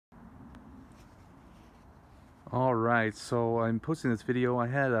All right, so I'm posting this video. I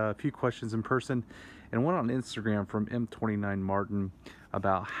had a few questions in person and one on Instagram from M29 Martin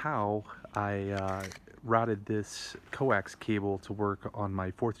about how I routed this coax cable to work on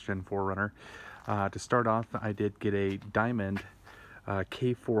my 4th Gen 4Runner. To start off, I did get a diamond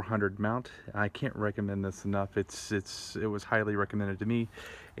K400 mount. I can't recommend this enough. It was highly recommended to me,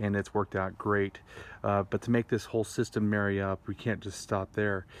 and it's worked out great. But to make this whole system marry up, we can't just stop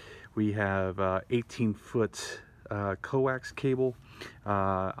there. We have 18-foot coax cable,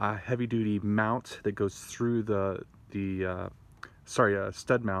 a heavy-duty mount that goes through a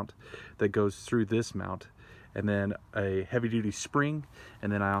stud mount that goes through this mount, and then a heavy-duty spring,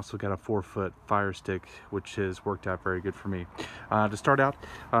 and then I also got a 4-foot fire stick, which has worked out very good for me. To start out,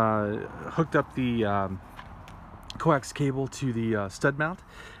 hooked up the coax cable to the stud mount.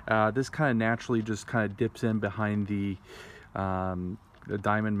 This kind of naturally just kind of dips in behind the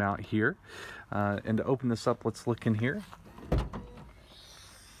diamond mount here. And to open this up, let's look in here.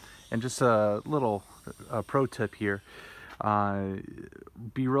 And just a little pro tip here.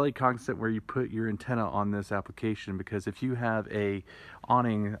 Be really cognizant where you put your antenna on this application, because if you have a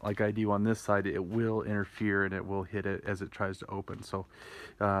awning like I do on this side, it will interfere and it will hit it as it tries to open. So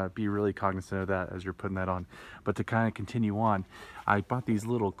be really cognizant of that as you're putting that on. But to kind of continue on, I bought these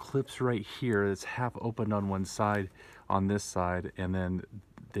little clips right here that's half opened on one side on this side, and then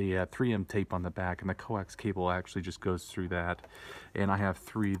the 3M tape on the back, and the coax cable actually just goes through that. And I have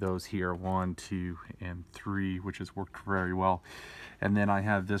 3 of those here, 1, 2, and 3, which has worked very well. And then I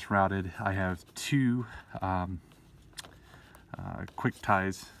have this routed. I have 2 quick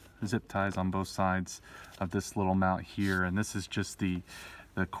ties, zip ties on both sides of this little mount here, and this is just the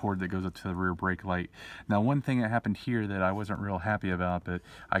cord that goes up to the rear brake light. Now, one thing that happened here that I wasn't real happy about, but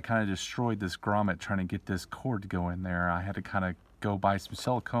I kind of destroyed this grommet trying to get this cord to go in there. I had to kind of go buy some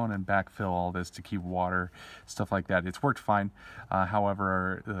silicone and backfill all this to keep water, stuff like that. It's worked fine.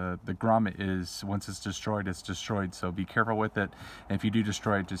 However, the grommet is, once it's destroyed, so be careful with it. And if you do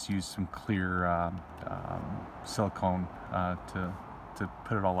destroy it, just use some clear silicone to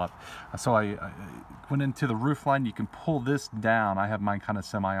put it all up. So I went into the roof line. You can pull this down. I have mine kind of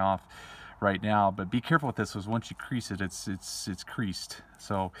semi off right now, but be careful with this, because once you crease it, it's creased.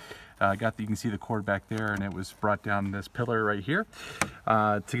 So you can see the cord back there, and it was brought down this pillar right here.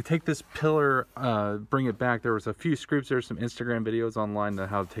 To take this pillar, bring it back, there was a few scoops. There's some Instagram videos online on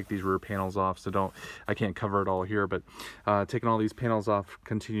how to take these rear panels off, so I can't cover it all here, but taking all these panels off,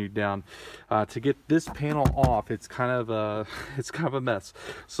 continued down. To get this panel off, it's kind of a mess.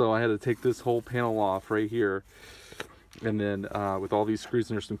 So I had to take this whole panel off right here. And then with all these screws,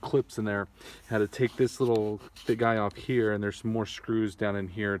 and there's some clips in there, had to take this little big guy off here, and there's some more screws down in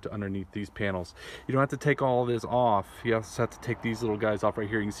here to underneath these panels. You don't have to take all this off. You also have to take these little guys off right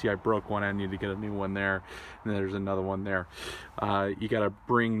here. You can see I broke one. I need to get a new one there, and then there's another one there. You got to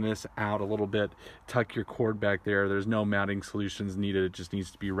bring this out a little bit, tuck your cord back there. There's no mounting solutions needed. It just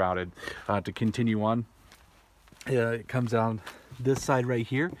needs to be routed. To continue on, it comes down this side right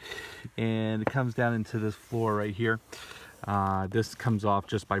here, and it comes down into this floor right here. This comes off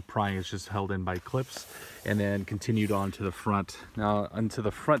just by prying. It's just held in by clips, and then continued on to the front. Now, onto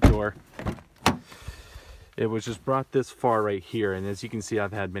the front door, it was just brought this far right here, and as you can see,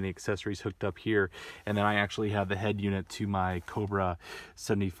 I've had many accessories hooked up here, and then I actually have the head unit to my Cobra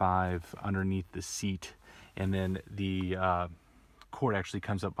 75 underneath the seat, and then the cord actually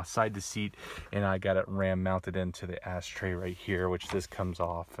comes up beside the seat, and I got it ram mounted into the ashtray right here, which this comes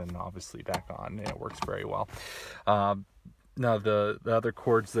off and obviously back on, and it works very well. Now the other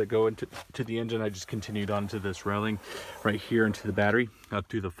cords that go into the engine, I just continued onto this railing right here into the battery, up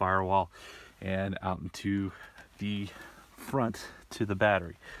through the firewall, and out into the front to the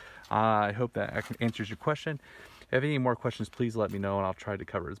battery. I hope that answers your question. If you have any more questions, please let me know, and I'll try to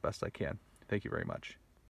cover it as best I can. Thank you very much.